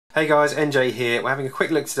Hey guys, NJ here. We're having a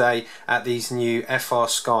quick look today at these new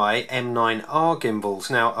Frsky M9R gimbals.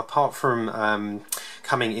 Now, apart from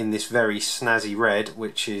coming in this very snazzy red,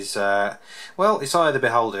 which is, well, it's eye of the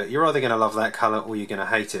beholder. You're either going to love that colour or you're going to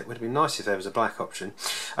hate it. Would have been nice if there was a black option.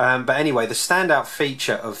 But anyway, the standout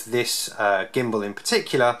feature of this gimbal in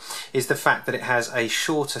particular is the fact that it has a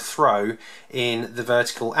shorter throw in the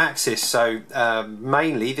vertical axis. So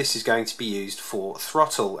mainly this is going to be used for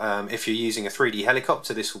throttle. If you're using a 3D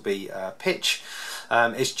helicopter, this will be pitch.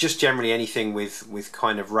 It's just generally anything with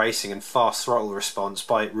kind of racing and fast throttle response.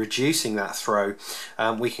 By reducing that throw,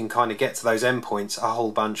 we can kind of get to those endpoints a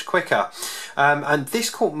whole bunch quicker. And this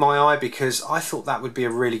caught my eye because I thought that would be a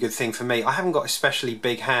really good thing for me. I haven't got especially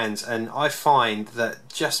big hands, and I find that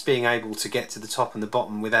just being able to get to the top and the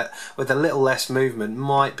bottom with a little less movement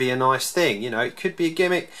might be a nice thing. You know, it could be a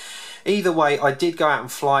gimmick. Either way, I did go out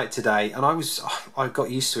and fly it today, and I got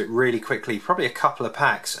used to it really quickly, probably a couple of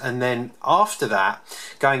packs, and then after that,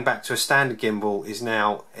 going back to a standard gimbal is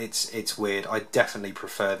now, it's weird. I definitely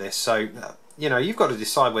prefer this. So, you know, you've got to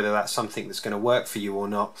decide whether that's something that's going to work for you or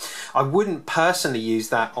not. I wouldn't personally use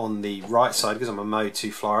that on the right side because I'm a Mode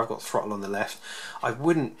 2 flyer. I've got throttle on the left. I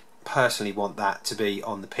wouldn't personally want that to be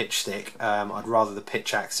on the pitch stick. I'd rather the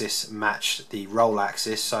pitch axis match the roll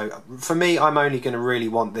axis. So for me, I'm only going to really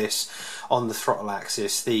want this on the throttle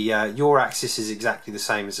axis. The yaw axis is exactly the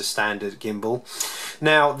same as a standard gimbal.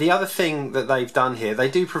 Now, the other thing that they've done here, they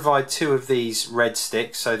do provide two of these red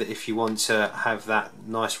sticks, so that if you want to have that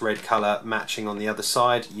nice red colour matching on the other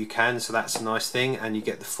side, you can. So that's a nice thing, and you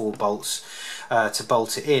get the 4 bolts to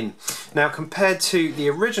bolt it in. Now, compared to the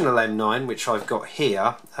original M9, which I've got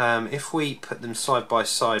here, if we put them side by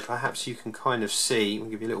side, perhaps you can kind of see, we'll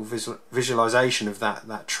give you a little visualization of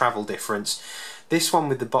that travel difference. This one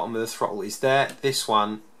with the bottom of the throttle is there, this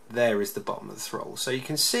one there is the bottom of the throttle. So you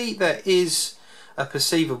can see there is a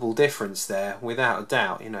perceivable difference there, without a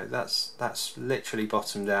doubt. You know, that's literally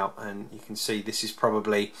bottomed out, and you can see this is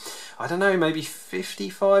probably, I don't know, maybe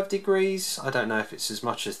 55 degrees. I don't know if it's as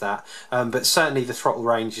much as that, but certainly the throttle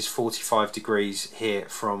range is 45 degrees here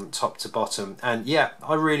from top to bottom, and yeah,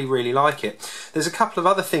 I really like it. There's a couple of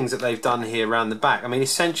other things that they've done here around the back. I mean,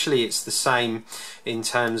 essentially it's the same in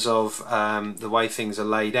terms of the way things are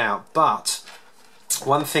laid out, but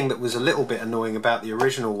one thing that was a little bit annoying about the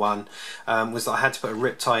original one was that I had to put a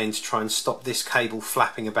rip tie in to try and stop this cable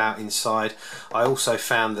flapping about inside. I also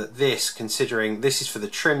found that this, considering this is for the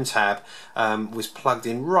trim tab, was plugged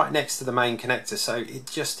in right next to the main connector, so it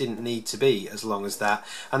just didn't need to be as long as that.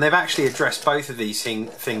 And they've actually addressed both of these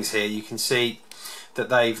things here. You can see that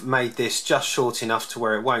they've made this just short enough to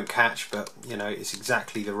where it won't catch, but you know, it's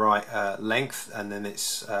exactly the right length, and then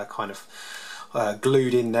it's kind of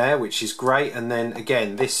glued in there, which is great. And then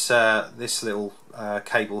again, this little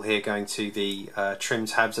cable here going to the trim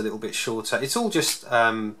tab's a little bit shorter. It's all just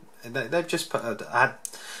they've just had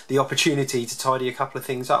the opportunity to tidy a couple of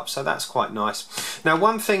things up, so that's quite nice. Now,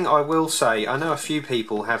 one thing I will say, I know a few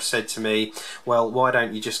people have said to me, well, why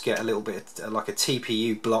don't you just get a little bit like a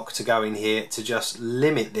TPU block to go in here to just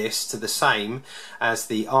limit this to the same as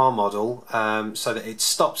the R model, so that it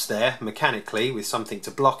stops there mechanically with something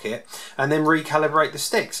to block it, and then recalibrate the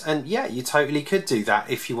sticks. And yeah, you totally could do that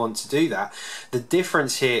if you want to do that. The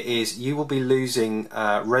difference here is you will be losing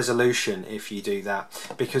resolution if you do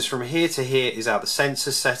that, because from here to here is how the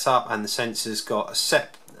sensor's set up, and the sensor's got a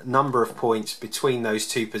set number of points between those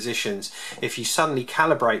two positions. If you suddenly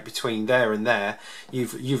calibrate between there and there,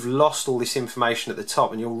 you've lost all this information at the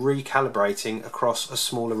top, and you're recalibrating across a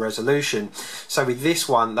smaller resolution. So with this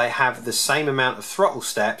one, they have the same amount of throttle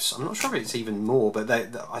steps. I'm not sure if it's even more, but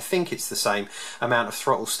I think it's the same amount of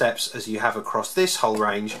throttle steps as you have across this whole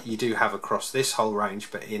range. You do have across this whole range,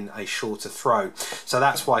 but in a shorter throw. So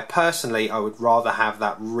that's why personally I would rather have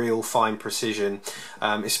that real fine precision,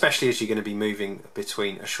 especially as you're going to be moving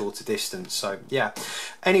between a shorter distance. So yeah,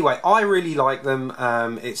 anyway, I really like them.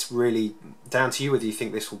 It's really down to you whether you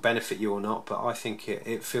think this will benefit you or not, but I think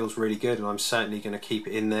it feels really good, and I'm certainly going to keep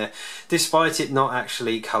it in there, despite it not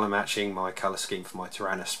actually colour matching my colour scheme for my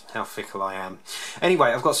Taranis. How fickle I am. Anyway,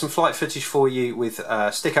 I've got some flight footage for you with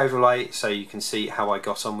stick overlay, so you can see how I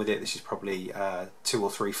got on with it. This is probably 2 or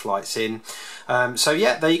 3 flights in. So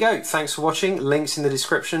yeah, there you go. Thanks for watching. Links in the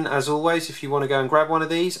description as always if you want to go and grab one of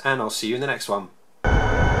these, and I'll see you in the next one.